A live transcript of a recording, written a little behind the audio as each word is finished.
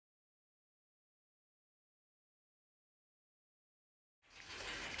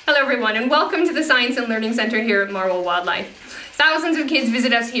Hello everyone and welcome to the Science and Learning Centre here at Marwell Wildlife. Thousands of kids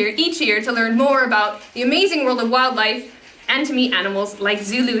visit us here each year to learn more about the amazing world of wildlife and to meet animals like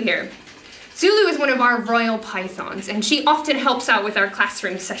Zulu here. Zulu is one of our royal pythons and she often helps out with our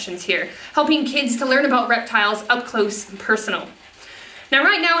classroom sessions here, helping kids to learn about reptiles up close and personal. Now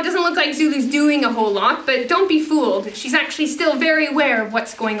right now it doesn't look like Zulu's doing a whole lot, but don't be fooled, she's actually still very aware of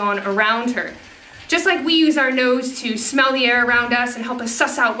what's going on around her. Just like we use our nose to smell the air around us and help us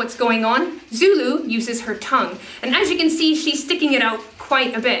suss out what's going on, Zulu uses her tongue. And as you can see, she's sticking it out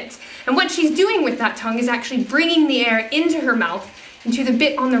quite a bit. And what she's doing with that tongue is actually bringing the air into her mouth, into the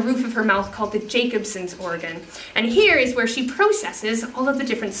bit on the roof of her mouth called the Jacobson's organ. And here is where she processes all of the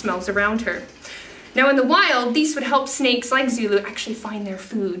different smells around her. Now in the wild, these would help snakes like Zulu actually find their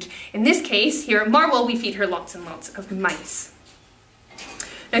food. In this case, here at Marwell, we feed her lots and lots of mice.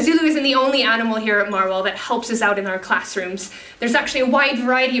 Now Zulu isn't the only animal here at Marwell that helps us out in our classrooms. There's actually a wide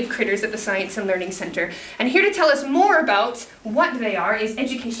variety of critters at the Science and Learning Centre. And here to tell us more about what they are is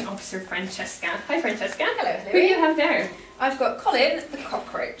Education Officer Francesca. Hi Francesca. Hello. Who do you have there? I've got Colin the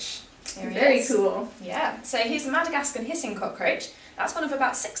cockroach. Very cool. Yeah, so he's a Madagascan hissing cockroach. That's one of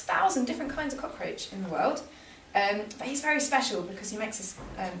about 6,000 different kinds of cockroach in the world. But he's very special because he makes this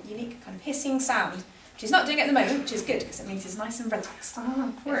unique kind of hissing sound. She's not doing it at the moment, which is good because it means he's nice and relaxed. Oh,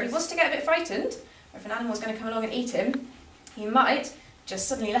 of course. If he wants to get a bit frightened, or if an animal's going to come along and eat him, he might just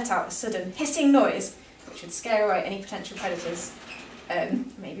suddenly let out a sudden hissing noise, which would scare away any potential predators,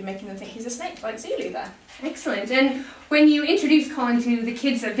 maybe making them think he's a snake, like Zulu there. Excellent. And when you introduce Colin to the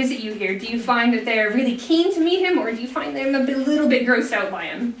kids that visit you here, do you find that they're really keen to meet him, or do you find them a little bit grossed out by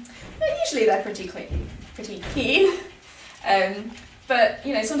him? Usually they're pretty keen. But,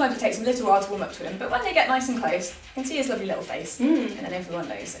 you know, sometimes it takes them a little while to warm up to him, but when they get nice and close, you can see his lovely little face, and then everyone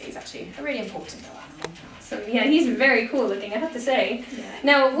knows that he's actually a really important little animal. So yeah, he's very cool looking, I have to say. Yeah.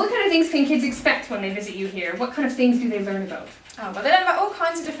 Now, what kind of things can kids expect when they visit you here? What kind of things do they learn about? Oh, well, they learn about all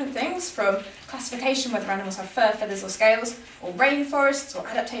kinds of different things, from classification, whether animals have fur, feathers or scales, or rainforests, or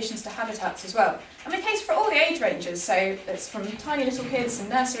adaptations to habitats as well. And we cater for all the age ranges, so it's from tiny little kids in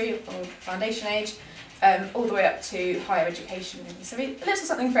nursery or foundation age, all the way up to higher education. So a little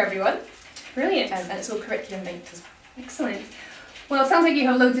something for everyone. Brilliant. And it's all curriculum linked as well. Excellent. Well, it sounds like you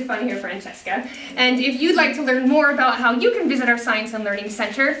have loads of fun here, Francesca. And if you'd like to learn more about how you can visit our Science and Learning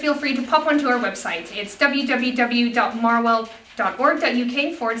Centre, feel free to pop onto our website. It's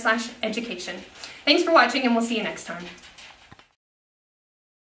www.marwell.org.uk/education. Thanks for watching and we'll see you next time.